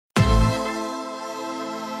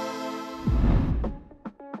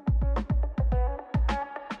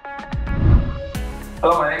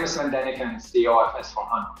Hello, my name is Sven Denecken, CEO of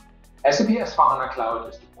S4HANA. SAP S4HANA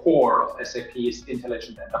Cloud is the core of SAP's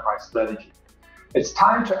intelligent enterprise strategy. It's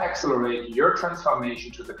time to accelerate your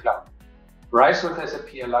transformation to the cloud. RISE with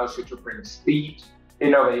SAP allows you to bring speed,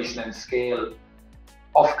 innovation, and scale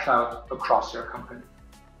of cloud across your company.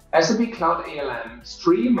 SAP Cloud ALM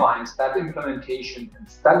streamlines that implementation and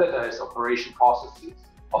standardized operation processes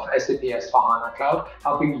of SAP S4HANA Cloud,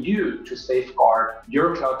 helping you to safeguard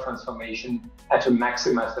your cloud transformation and to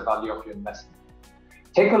maximize the value of your investment.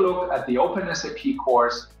 Take a look at the Open SAP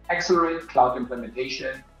course, Accelerate Cloud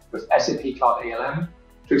Implementation with SAP Cloud ALM,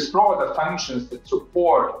 to explore the functions that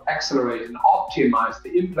support, accelerate, and optimize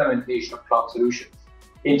the implementation of cloud solutions,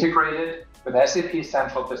 integrated with SAP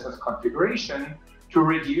Central Business Configuration to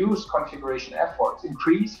reduce configuration efforts,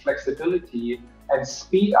 increase flexibility, and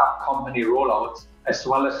speed up company rollouts, as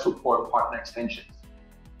well as support partner extensions.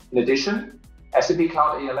 In addition, SAP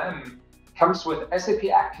Cloud ALM comes with SAP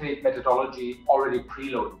Activate methodology already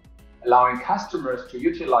preloaded, allowing customers to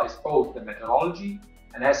utilize both the methodology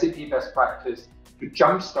and SAP best practice to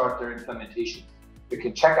jumpstart their implementations. You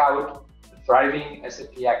can check out the thriving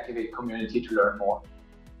SAP Activate community to learn more.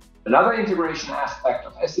 Another integration aspect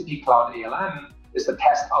of SAP Cloud ALM is the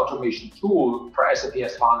test automation tool for SAP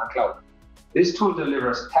S4HANA Cloud. This tool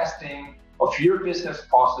delivers testing of your business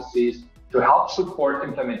processes to help support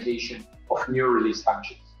implementation of new release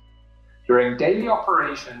functions. During daily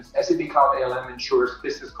operations, SAP Cloud ALM ensures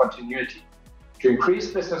business continuity. To increase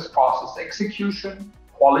business process execution,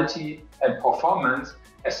 quality, and performance,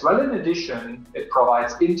 as well in addition, it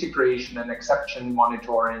provides integration and exception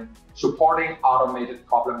monitoring, supporting automated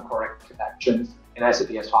problem corrective actions in SAP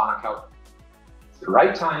S4HANA Cloud. It's the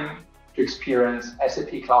right time to experience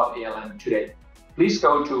SAP Cloud ALM today. Please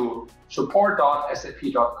go to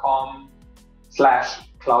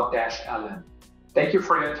support.sap.com/cloud-lm. Thank you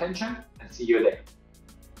for your attention and see you there.